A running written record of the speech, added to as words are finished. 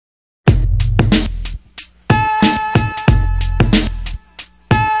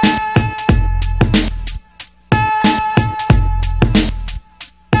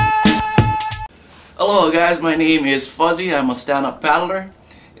Hello guys, my name is Fuzzy. I'm a stand-up paddler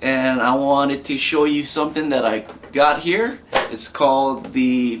and I wanted to show you something that I got here. It's called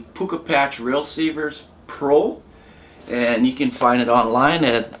the Pukapatch Rail Savers Pro, and you can find it online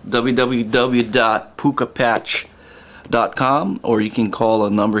at www.pukapatch.com, or you can call a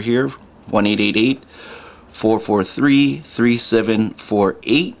number here,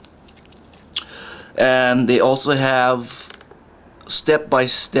 1-888-443-3748. And they also have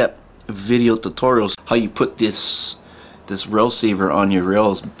step-by-step video tutorials how you put this rail saver on your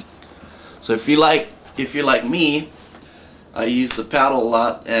rails. So if you're like me, I use the paddle a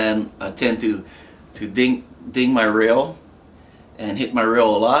lot, and I tend to ding my rail and hit my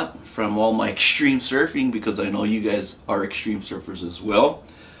rail a lot from all my extreme surfing, because I know you guys are extreme surfers as well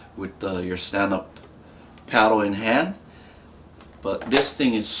with your stand-up paddle in hand. But this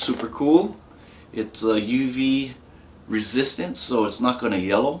thing is super cool. It's UV resistant, so it's not going to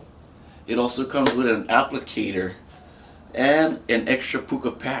yellow. It also comes with an applicator and an extra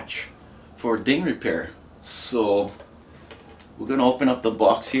Pukapatch for ding repair. So we're going to open up the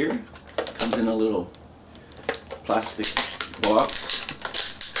box here. It comes in a little plastic box,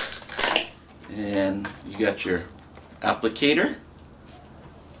 and you got your applicator,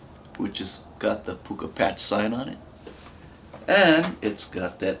 which has got the Pukapatch sign on it, and it's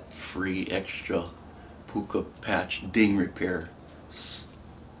got that free extra Pukapatch ding repair,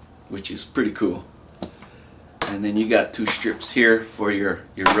 which is pretty cool. And then you got two strips here for your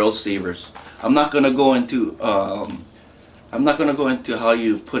rail savers. I'm not gonna go into how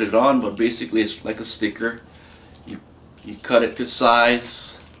you put it on, but basically it's like a sticker. You cut it to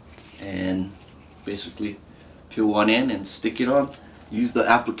size and basically peel one end and stick it on. Use the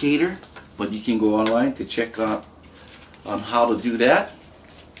applicator, but you can go online to check on how to do that.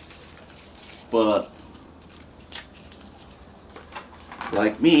 But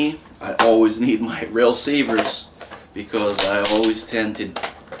like me, I always need my rail savers because I always tend to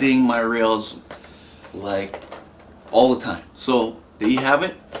ding my rails like all the time. So there you have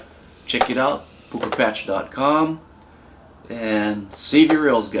it. Check it out, pukapatch.com, and save your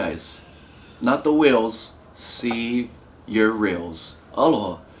rails, guys. Not the whales, save your rails.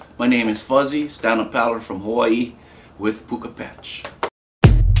 Aloha. My name is Fuzzy, stand-up paddler from Hawaii with Pukapatch.